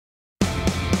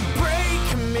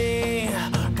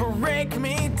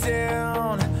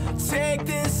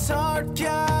up,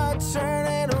 God, turn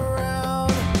it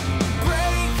around.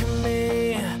 Break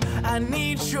me, I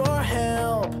need your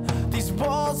help. These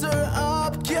walls are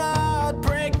up, God,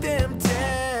 break them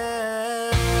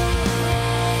down.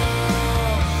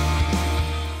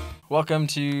 Welcome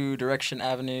to Direction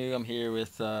Avenue. I'm here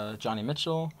with Johnny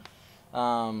Mitchell.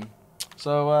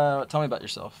 So tell me about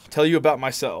yourself. Tell you about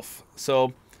myself.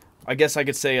 So I guess I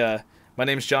could say my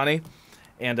name's Johnny,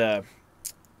 and I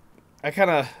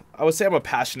would say I'm a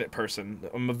passionate person.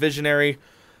 I'm a visionary,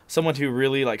 someone who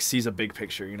really like sees a big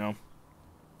picture, you know.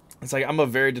 It's like I'm a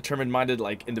very determined-minded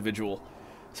like individual,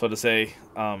 so to say.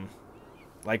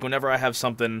 Like whenever I have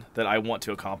something that I want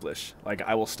to accomplish, like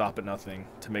I will stop at nothing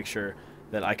to make sure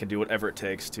that I can do whatever it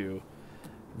takes to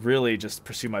really just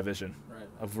pursue my vision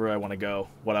of where I want to go,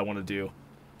 what I want to do.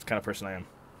 It's the kind of person I am,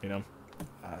 you know.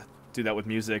 Do that with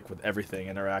music, with everything,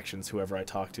 interactions, whoever I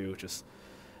talk to.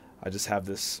 I just have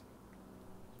this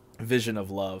vision of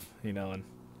love, you know, and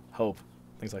hope,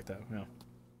 things like that. Yeah.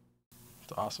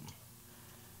 That's awesome.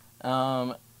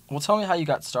 Well, tell me how you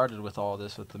got started with all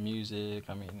this, with the music.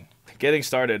 I mean, getting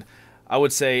started, I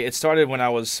would say it started when I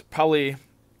was probably,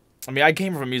 I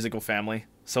came from a musical family,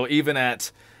 so even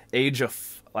at age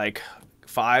of like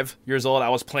 5 years old, I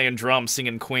was playing drums,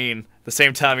 singing Queen the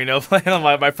same time, you know, playing on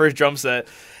my first drum set.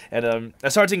 And I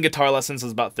started taking guitar lessons when I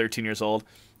was about 13 years old,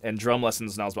 and drum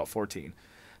lessons when I was about 14.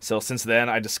 So since then,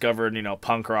 I discovered, you know,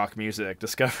 punk rock music,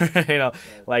 discovered, you know,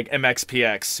 like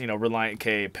MXPX, you know, Reliant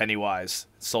K, Pennywise,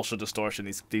 Social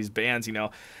Distortion. These bands, you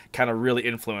know, kind of really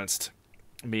influenced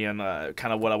me and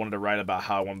kind of what I wanted to write about,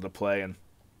 how I wanted to play. And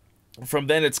from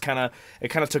then, it kind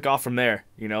of took off from there.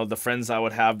 You know, the friends I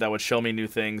would have that would show me new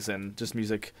things, and just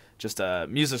musicians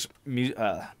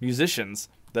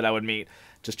that I would meet,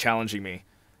 just challenging me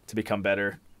to become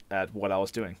better at what I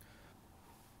was doing.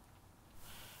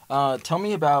 tell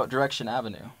me about Direction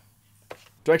Avenue.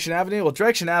 Direction Avenue? Well,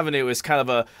 Direction Avenue is kind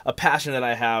of a passion that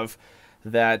I have,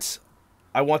 that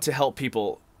I want to help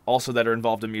people also that are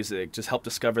involved in music, just help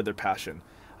discover their passion.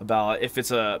 About if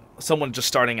it's someone just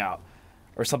starting out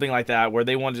or something like that, where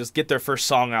they want to just get their first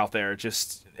song out there,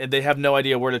 and they have no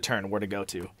idea where to turn, where to go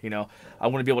to. You know, I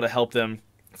want to be able to help them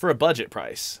for a budget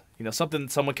price. You know, something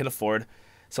someone can afford,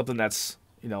 something that's,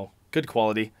 you know, good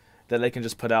quality, that they can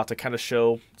just put out to kind of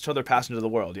show their passion to the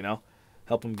world. You know,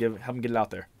 help them get it out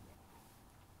there.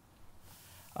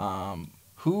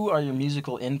 Who are your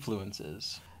musical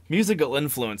influences? Musical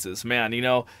influences, man, you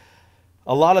know,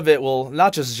 a lot of it will,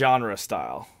 not just genre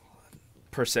style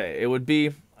per se, it would be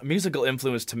a musical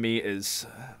influence to me is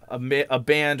a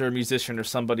band or a musician or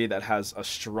somebody that has a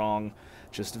strong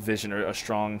just vision or a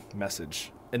strong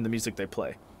message in the music they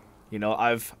play. You know,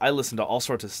 I listen to all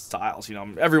sorts of styles, you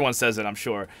know, everyone says it, I'm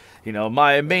sure. You know,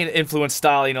 my main influence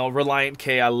style, you know, Reliant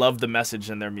K, I love the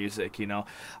message in their music, you know.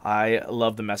 I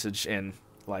love the message in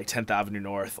like 10th Avenue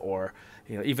North, or,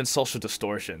 you know, even Social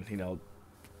Distortion, you know.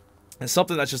 It's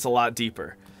something that's just a lot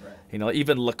deeper. Right. You know,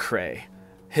 even Lecrae,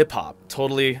 hip hop,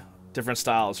 totally different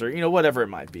styles, or, you know, whatever it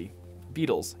might be.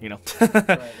 Beatles, you know.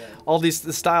 Right. All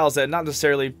these styles that not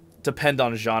necessarily depend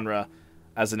on genre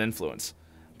as an influence,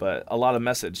 but a lot of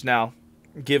message. Now,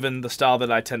 given the style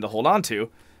that I tend to hold on to, as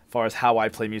far as how I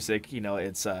play music, you know,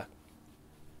 it's a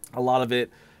lot of it,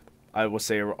 I would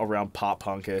say, around pop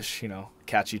punkish, you know,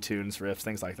 catchy tunes, riffs,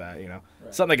 things like that, you know.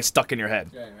 Right. Something that gets stuck in your head.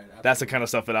 Yeah, right, that's the kind of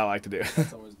stuff that I like to do.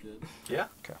 That's always good. Yeah.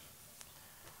 Okay.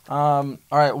 All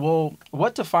right, well,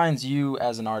 what defines you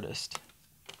as an artist?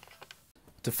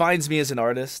 Defines me as an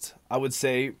artist, I would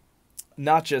say,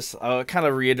 not just, kind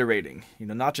of reiterating, you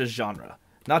know, not just genre,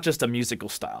 not just a musical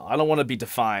style. I don't want to be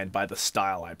defined by the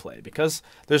style I play, because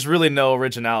there's really no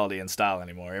originality in style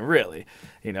anymore. And really,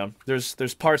 you know, there's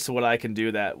parts of what I can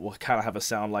do that will kind of have a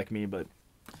sound like me, but,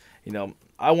 you know,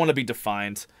 I want to be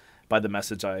defined by the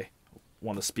message I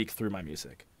want to speak through my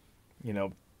music. You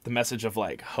know, the message of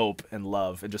like hope and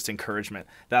love and just encouragement.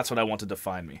 That's what I want to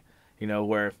define me. You know,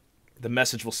 where the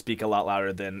message will speak a lot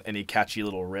louder than any catchy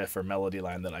little riff or melody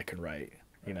line that I can write.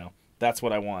 You know, that's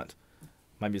what I want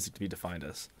my music to be defined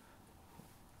as.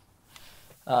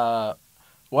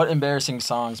 What embarrassing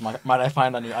songs might I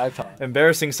find on your iPod?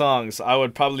 Embarrassing songs, I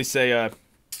would probably say, I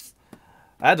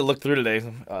had to look through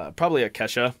today, probably a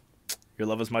Kesha, Your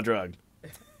Love Is My Drug.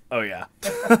 Oh, yeah.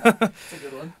 That's a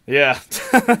good one. Yeah.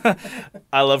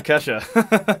 I love Kesha.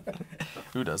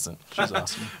 Who doesn't? She's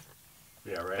awesome.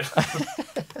 Yeah, right.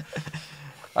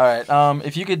 All right.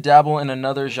 If you could dabble in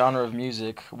another genre of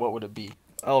music, what would it be?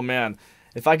 Oh, man.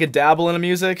 If I could dabble in a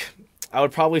music, I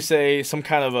would probably say some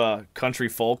kind of a country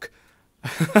folk.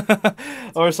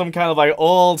 Or some kind of like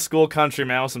old school country,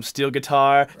 man, with some steel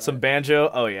guitar, right, some banjo.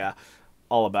 Oh, yeah.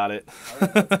 All about it. All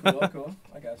right, that's cool.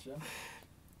 I got you.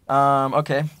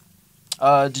 Okay.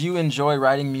 Do you enjoy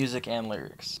writing music and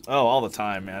lyrics? Oh, all the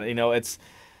time, man. You know, it's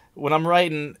when I'm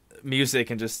writing music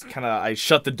and just kind of I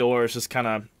shut the doors, just kind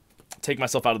of take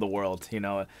myself out of the world. You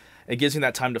know, it gives me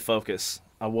that time to focus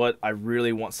on what I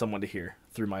really want someone to hear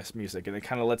through my music, and it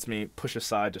kind of lets me push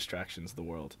aside distractions of the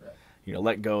world. Right. You know,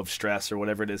 let go of stress or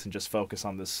whatever it is, and just focus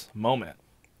on this moment,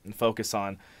 and focus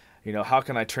on, you know, how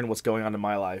can I turn what's going on in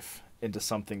my life into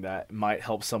something that might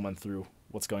help someone through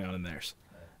what's going on in theirs.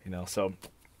 Right. You know, so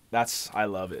I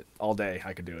love it all day.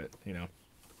 I could do it. You know,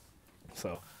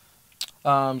 so.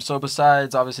 So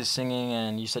besides obviously singing,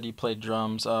 and you said you played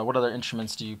drums, what other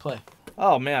instruments do you play?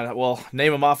 Oh man, well,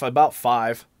 name them off, about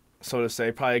 5, so to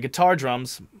say. Probably guitar,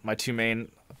 drums, my 2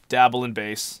 main. Dabble in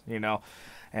bass, you know,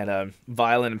 and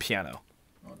violin and piano.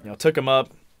 You know, took them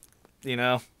up, you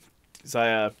know,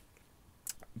 because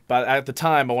but at the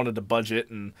time I wanted to budget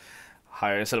and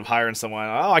hire, instead of hiring someone.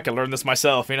 Oh, I can learn this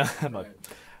myself, you know. I'm like,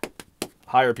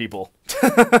 hire people.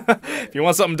 If you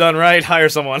want something done right, hire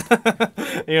someone.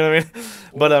 You know what I mean?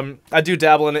 But I do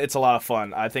dabble in it. It's a lot of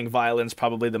fun. I think violin's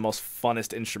probably the most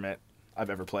funnest instrument I've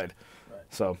ever played. Right.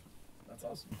 So that's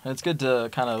awesome. It's good to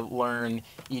kind of learn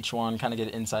each one, kind of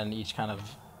get insight in each kind of,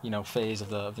 you know, phase of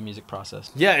the music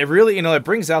process. Yeah, it really, you know, it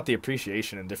brings out the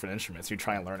appreciation in different instruments. You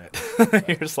try and learn it.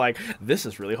 You're just like, this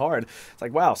is really hard. It's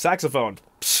like, wow, saxophone.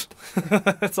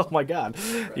 It's, oh my God.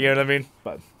 Right. You know what I mean?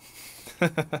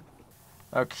 But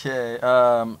okay.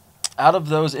 Out of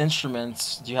those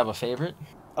instruments, do you have a favorite?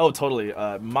 Oh, totally.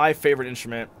 My favorite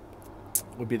instrument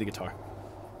would be the guitar.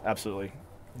 Absolutely.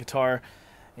 Guitar,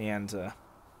 and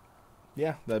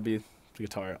yeah, that'd be the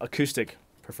guitar. Acoustic,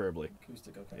 preferably.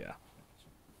 Acoustic, okay. Yeah.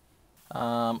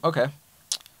 Okay.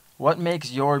 What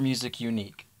makes your music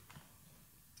unique?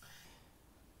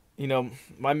 You know,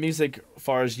 my music, as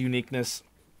far as uniqueness,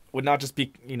 would not just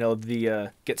be, you know,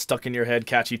 the get stuck in your head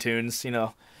catchy tunes. You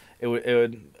know, it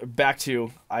would back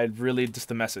to I'd really just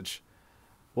the message.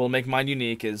 What'll make mine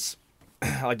unique is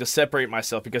I like to separate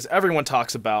myself, because everyone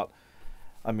talks about,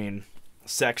 I mean,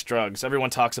 sex, drugs. Everyone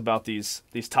talks about these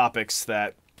topics,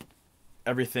 that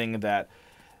everything that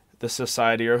the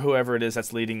society or whoever it is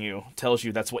that's leading you tells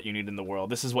you that's what you need in the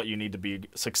world. This is what you need to be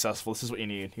successful. This is what you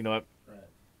need. You know what? Right.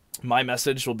 My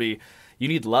message will be, you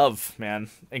need love, man.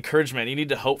 Encouragement. You need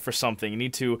to hope for something. You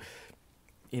need to,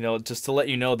 you know, just to let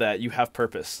you know that you have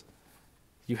purpose.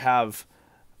 You have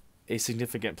a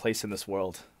significant place in this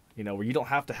world, you know, where you don't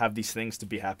have to have these things to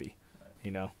be happy. Right.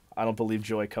 You know, I don't believe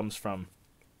joy comes from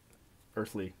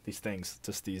earthly, these things,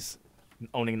 just these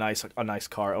owning a nice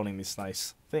car, owning these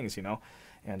nice things, you know,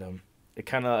 and it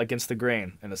kind of against the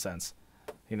grain in a sense,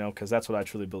 you know, because that's what I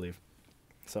truly believe.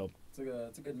 So it's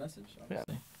a good message,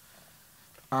 obviously.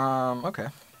 Yeah. Okay.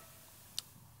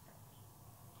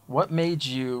 What made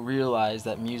you realize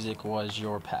that music was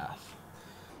your path?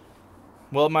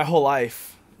 Well, my whole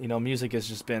life, you know, music has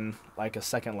just been like a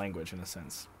second language in a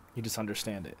sense. You just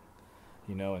understand it,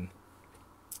 you know, and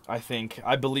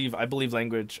I believe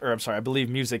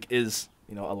music is,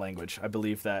 you know, a language. I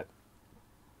believe that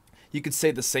you could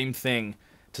say the same thing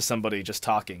to somebody just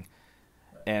talking,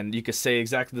 and you could say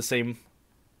exactly the same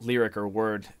lyric or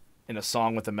word in a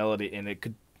song with a melody, and it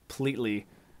could completely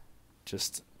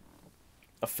just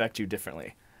affect you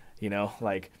differently. You know,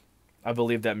 like, I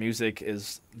believe that music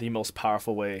is the most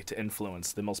powerful way to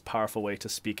influence, the most powerful way to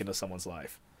speak into someone's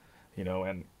life, you know,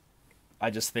 and I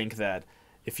just think that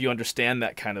if you understand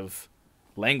that kind of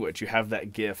language, you have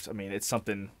that gift. I mean, it's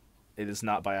something, it is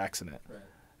not by accident. Right.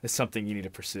 It's something you need to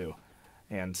pursue.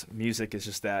 And music is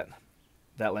just that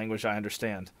language I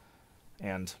understand.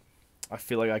 And I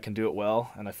feel like I can do it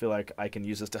well, and I feel like I can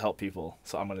use this to help people.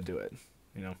 So I'm going to do it,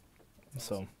 you know.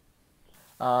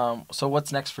 Awesome. So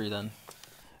what's next for you then?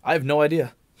 I have no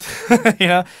idea. You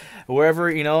know,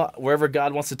 wherever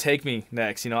God wants to take me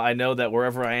next, you know, I know that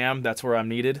wherever I am, that's where I'm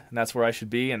needed, and that's where I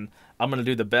should be, and I'm going to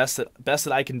do the best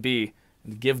that I can be,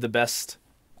 and give the best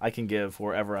I can give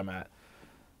wherever I'm at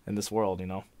in this world, you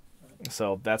know.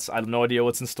 So I have no idea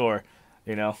what's in store,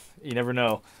 you know. You never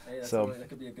know. Hey, so that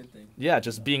could be a good thing. Yeah,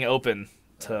 just being open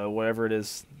to whatever it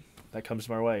is that comes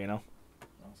my way, you know.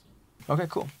 Awesome. Okay,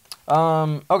 cool.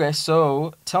 Okay,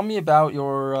 so tell me about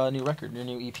your new record, your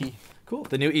new EP. Cool.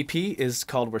 The new EP is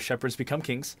called Where Shepherds Become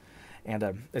Kings, and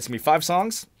it's going to be 5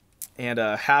 songs, and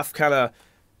half kind of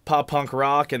pop-punk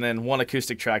rock, and then 1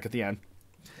 acoustic track at the end.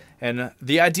 And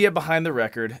the idea behind the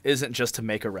record isn't just to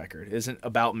make a record. It isn't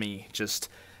about me just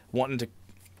wanting to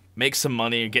make some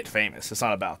money and get famous. It's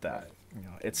not about that. You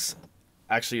know, it's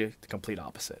actually the complete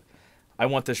opposite. I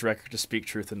want this record to speak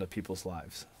truth into people's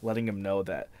lives, letting them know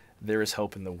that there is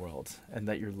hope in the world, and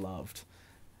that you're loved,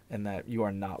 and that you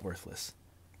are not worthless.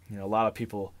 You know, a lot of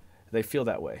people, they feel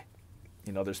that way.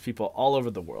 You know, there's people all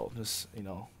over the world. Just, you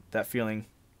know, that feeling,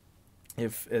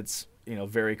 if it's, you know,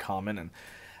 very common. And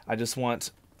I just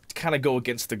want to kind of go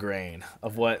against the grain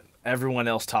of what everyone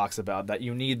else talks about, that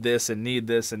you need this and need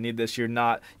this and need this. You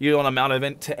don't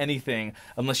amount to anything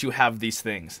unless you have these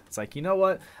things. It's like, you know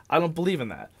what? I don't believe in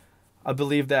that. I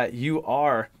believe that you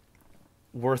are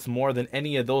worth more than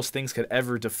any of those things could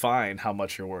ever define how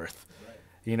much you're worth. Right.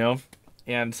 You know?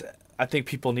 And I think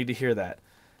people need to hear that.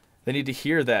 They need to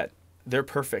hear that they're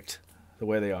perfect the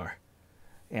way they are.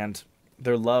 And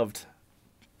they're loved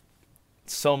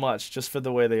so much just for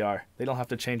the way they are. They don't have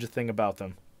to change a thing about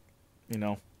them. You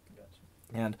know?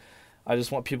 Gotcha. And I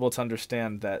just want people to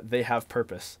understand that they have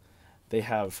purpose. They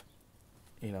have,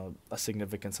 you know, a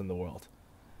significance in the world.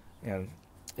 And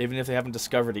even if they haven't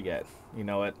discovered it yet, you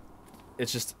know,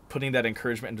 it's just putting that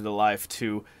encouragement into their life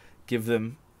to give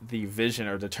them the vision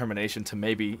or determination to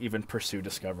maybe even pursue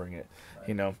discovering it. Right.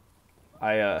 You know,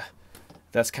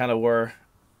 that's kind of where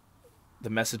the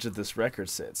message of this record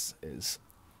sits, is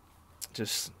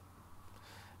just,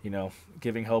 you know,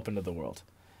 giving hope into the world.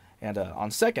 And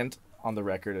on second on the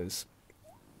record is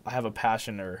I have a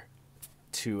passion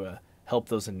to help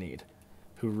those in need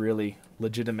who really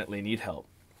legitimately need help.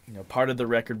 You know, part of the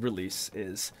record release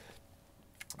is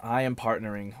I am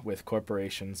partnering with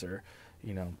corporations or,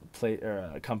 you know,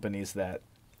 companies that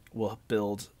will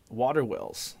build water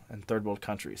wells in third world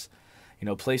countries. You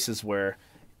know, places where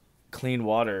clean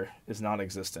water is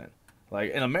non-existent.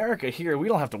 Like in America here, we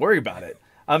don't have to worry about it.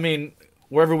 I mean,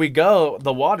 wherever we go,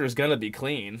 the water is going to be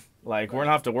clean. Like, we're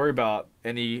not have to worry about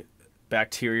any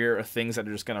bacteria or things that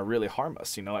are just going to really harm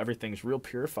us. You know, everything's real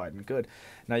purified and good.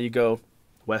 Now you go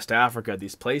West Africa,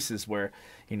 these places where,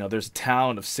 you know, there's a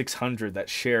town of 600 that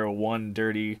share one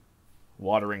dirty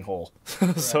watering hole,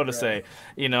 so to say,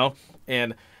 you know,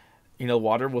 and, you know,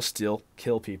 water will still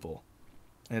kill people.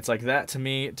 And it's like that, to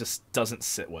me, it just doesn't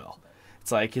sit well.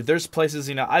 It's like, if there's places,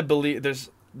 you know, I believe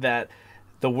that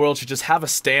the world should just have a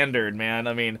standard, man.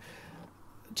 I mean,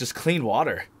 just clean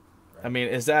water. I mean,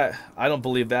 I don't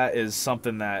believe that is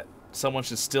something that someone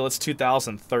should still, it's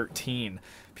 2013.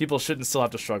 People shouldn't still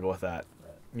have to struggle with that.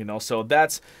 You know, so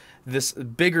that's this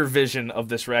bigger vision of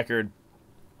this record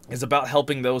is about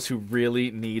helping those who really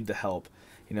need the help.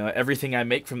 You know, everything I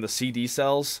make from the CD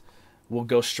sales will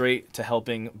go straight to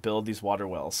helping build these water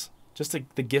wells. Just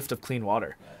the gift of clean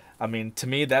water. I mean, to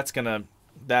me, that's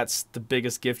the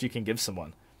biggest gift you can give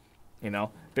someone. You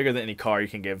know, bigger than any car you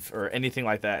can give or anything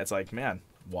like that. It's like, man,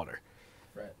 water.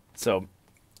 Right. So,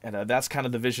 and that's kind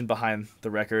of the vision behind the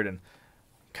record and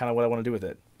kind of what I want to do with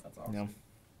it. That's awesome. You know?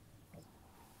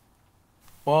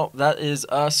 Well, that is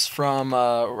us from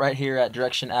right here at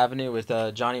Direction Avenue with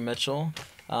Johnny Mitchell.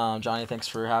 Johnny, thanks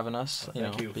for having us. Well,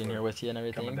 thank you being here with you and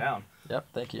everything. Coming down. Yep,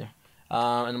 thank you.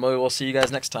 And we'll see you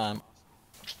guys next time.